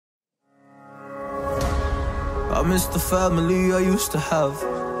I miss the family I used to have.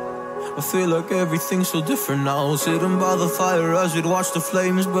 I feel like everything's so different now. Sitting by the fire as we'd watch the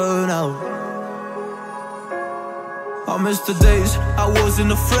flames burn out. I miss the days I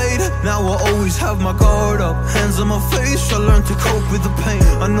wasn't afraid. Now I always have my guard up, hands on my face. I learned to cope with the pain.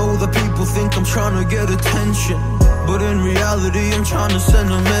 I know that people think I'm trying to get attention, but in reality I'm trying to send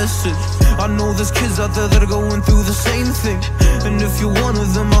a message. I know there's kids out there that are going through the same thing, and if you're one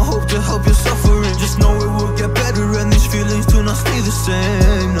of them, I hope to help your suffering. Just know it will get better, and these feelings do not stay the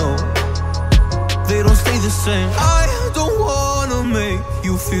same. No, they don't stay the same. I don't wanna make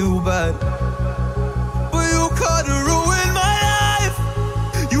you feel bad, but you kinda ruined my life.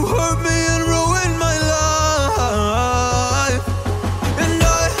 You hurt me and ruined my life, and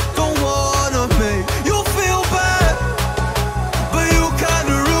I don't wanna make you feel bad, but you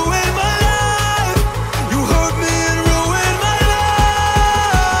kinda ruined my life. You hurt me and ruined my life.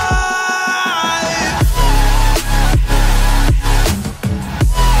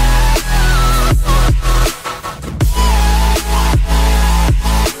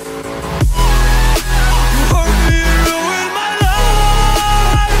 You hurt me and ruined my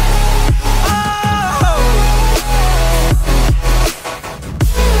life. Oh.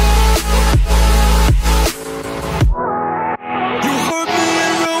 You hurt me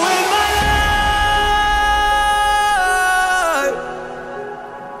and ruined my life.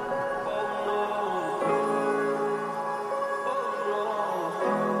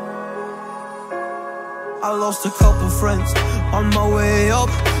 I lost a couple friends on my way up.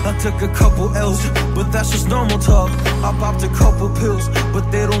 I took a couple L's, but that's just normal talk. I popped a couple pills,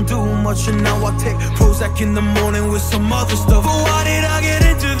 but they don't do much. And now I take Prozac in the morning with some other stuff. But why did I get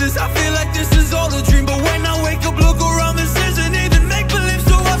into this? I feel like this is all a dream, but when I wake up, look around, this isn't even make-believe.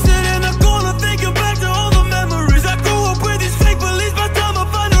 So I sit in the corner thinking back to all the memories. I grew up with these fake beliefs, by the time I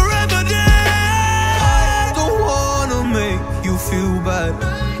find a remedy. I don't wanna make you feel bad,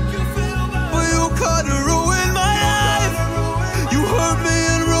 but you kinda ruined my life. You hurt me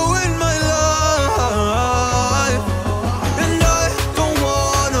and ruined my life, and I don't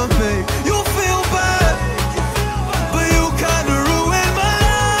wanna make you feel bad, but you kinda ruined my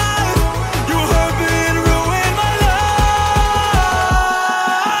life. You hurt me and ruined my life.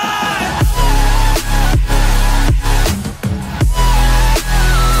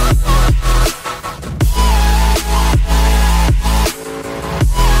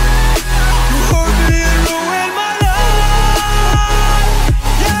 You hurt me and ruined my life.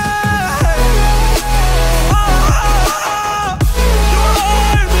 Yeah. Oh, you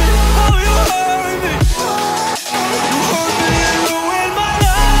hurt me. Oh, you hurt me. You hurt me and ruined my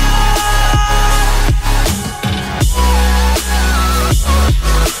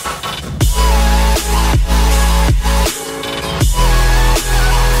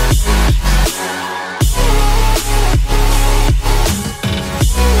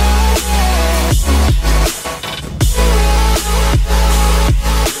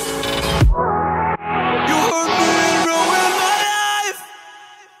You hurt me and ruined my life.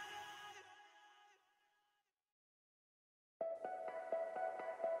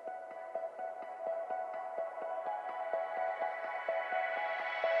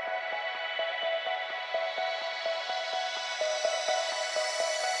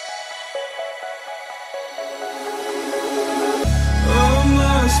 I'm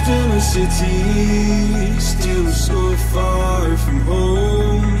lost in a city, still so far from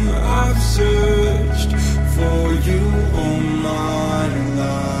home. I've searched for you all my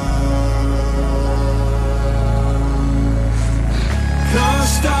life.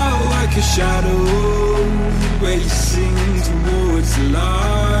 Cast out like a shadow, racing towards the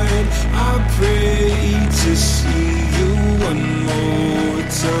light. I pray to see you one more